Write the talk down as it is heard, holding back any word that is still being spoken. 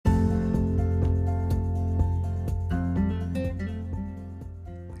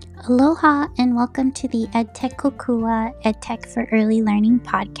Aloha and welcome to the EdTech Kokua EdTech for Early Learning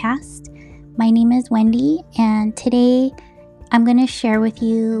podcast. My name is Wendy, and today I'm going to share with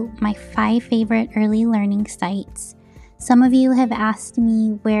you my 5 favorite early learning sites. Some of you have asked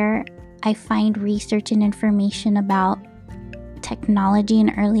me where I find research and information about technology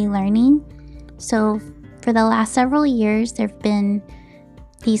and early learning. So for the last several years, there have been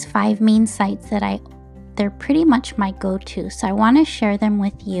these 5 main sites that they're pretty much my go-to. So I want to share them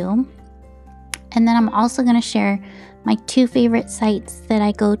with you. And then I'm also going to share my 2 favorite sites that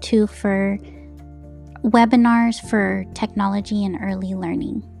I go to for webinars for technology and early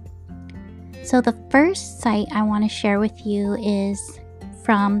learning. So the first site I want to share with you is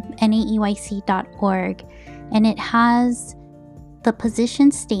from naeyc.org, and it has the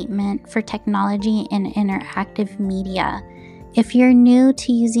position statement for technology and interactive media. If you're new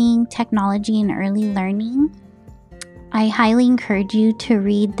to using technology and early learning, I highly encourage you to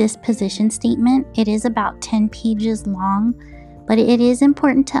read this position statement. It is about 10 pages long, but it is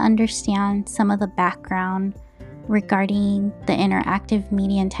important to understand some of the background regarding the interactive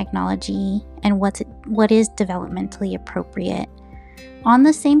media and technology and what is developmentally appropriate. On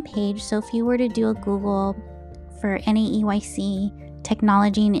the same page, so if you were to do a Google for NAEYC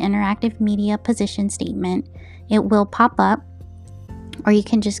technology and interactive media position statement, it will pop up, or you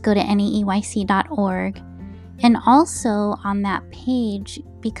can just go to naeyc.org. And also on that page,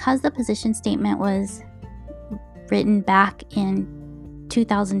 because the position statement was written back in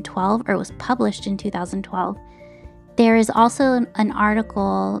 2012, or was published in 2012, there is also an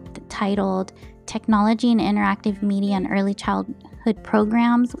article titled Technology and Interactive Media and Early Childhood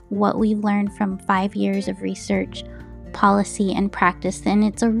Programs, What We've Learned from 5 Years of Research, Policy, and Practice. And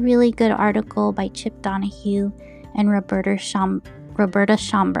it's a really good article by Chip Donahue and Roberta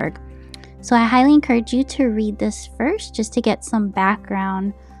Schomburg. So I highly encourage you to read this first, just to get some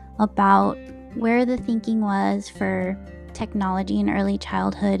background about where the thinking was for technology in early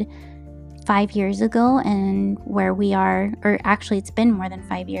childhood 5 years ago and where we are, or actually it's been more than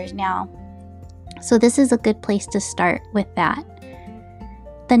 5 years now. So this is a good place to start with that.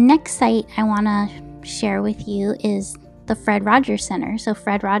 The next site I want to share with you is the Fred Rogers Center, so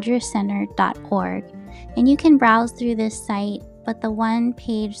fredrogerscenter.org. And you can browse through this site, but the one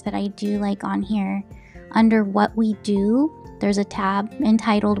page that I do like on here, under What We Do, there's a tab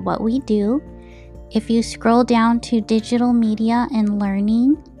entitled What We Do. If you scroll down to Digital Media and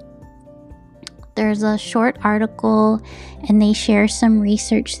Learning, there's a short article, and they share some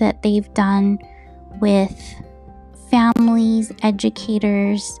research that they've done with families,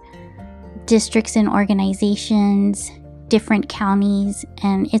 educators, districts and organizations, different counties,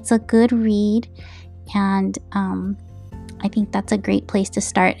 and it's a good read, and I think that's a great place to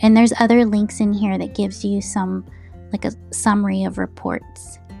start. And there's other links in here that gives you some, like a summary of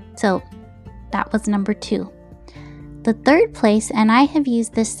reports. So that was number 2. The third place, and I have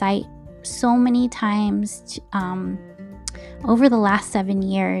used this site so many times over the last 7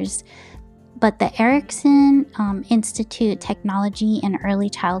 years, but the Erickson Institute Technology and Early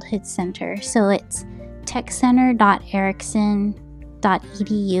Childhood Center. So it's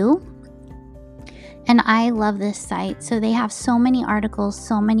techcenter.erickson.edu. And I love this site. So they have so many articles,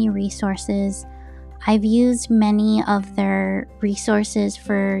 so many resources. I've used many of their resources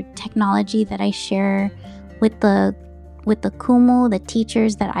for technology that I share with the Kumu, the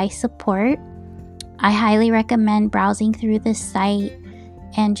teachers that I support. I highly recommend browsing through this site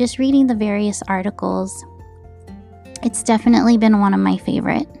and just reading the various articles. It's definitely been one of my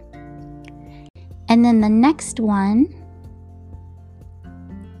favorite. And then the next one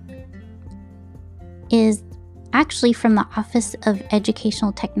is actually from the Office of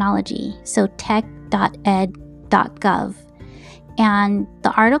Educational Technology, so tech.ed.gov. And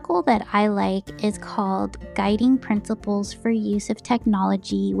the article that I like is called Guiding Principles for Use of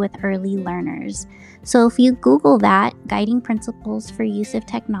Technology with Early Learners. So if you Google that, Guiding Principles for Use of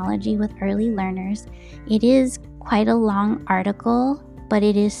Technology with Early Learners, it is quite a long article, but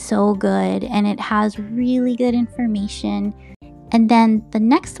it is so good and it has really good information. And then the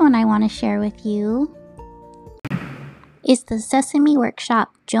next one I want to share with you is the Sesame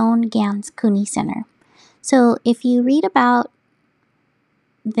Workshop Joan Ganz Cooney Center. So if you read about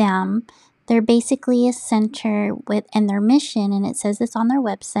them, they're basically a center and their mission, and it says this on their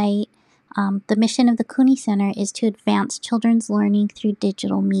website, the mission of the Cooney Center is to advance children's learning through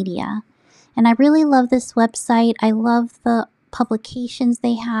digital media. And I really love this website. I love the publications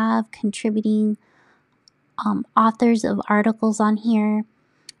they have, contributing authors of articles on here.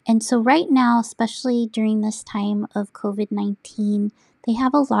 And so right now, especially during this time of COVID-19, they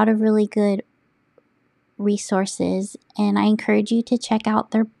have a lot of really good resources, and I encourage you to check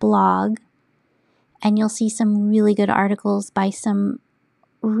out their blog, and you'll see some really good articles by some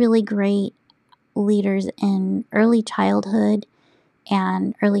really great leaders in early childhood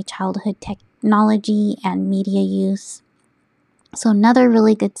and early childhood technology and media use. So another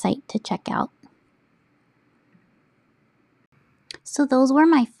really good site to check out. So those were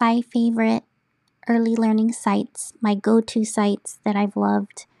my 5 favorite early learning sites, my go-to sites that I've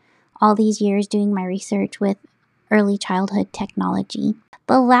loved all these years doing my research with early childhood technology.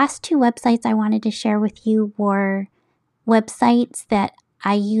 The last 2 websites I wanted to share with you were websites that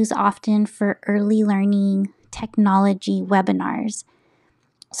I use often for early learning technology webinars.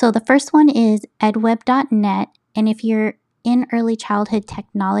 So the first one is edweb.net, and if you're in early childhood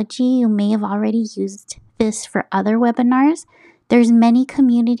technology, you may have already used this for other webinars. There's many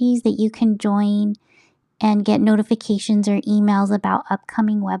communities that you can join and get notifications or emails about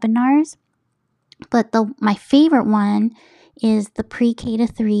upcoming webinars. But my favorite one is the Pre-K to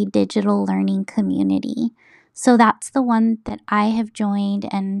 3 digital learning community. So that's the one that I have joined,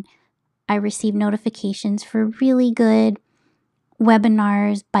 and I receive notifications for really good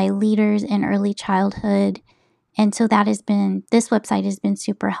webinars by leaders in early childhood. And so this website has been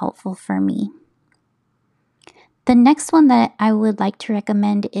super helpful for me. The next one that I would like to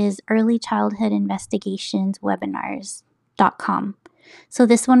recommend is earlychildhoodinvestigationswebinars.com. So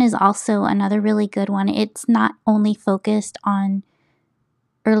this one is also another really good one. It's not only focused on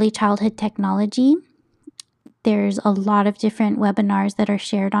early childhood technology. There's a lot of different webinars that are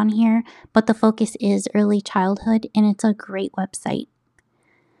shared on here, but the focus is early childhood, and it's a great website.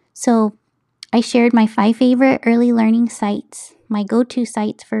 So I shared my 5 favorite early learning sites, my go-to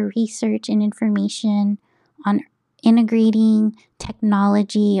sites for research and information on integrating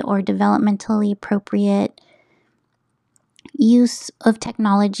technology or developmentally appropriate use of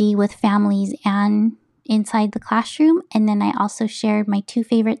technology with families and inside the classroom. And then I also shared my 2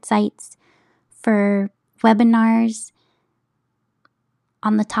 favorite sites for webinars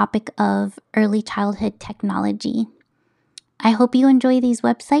on the topic of early childhood technology. I hope you enjoy these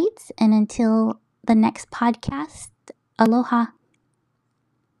websites, and until the next podcast, aloha.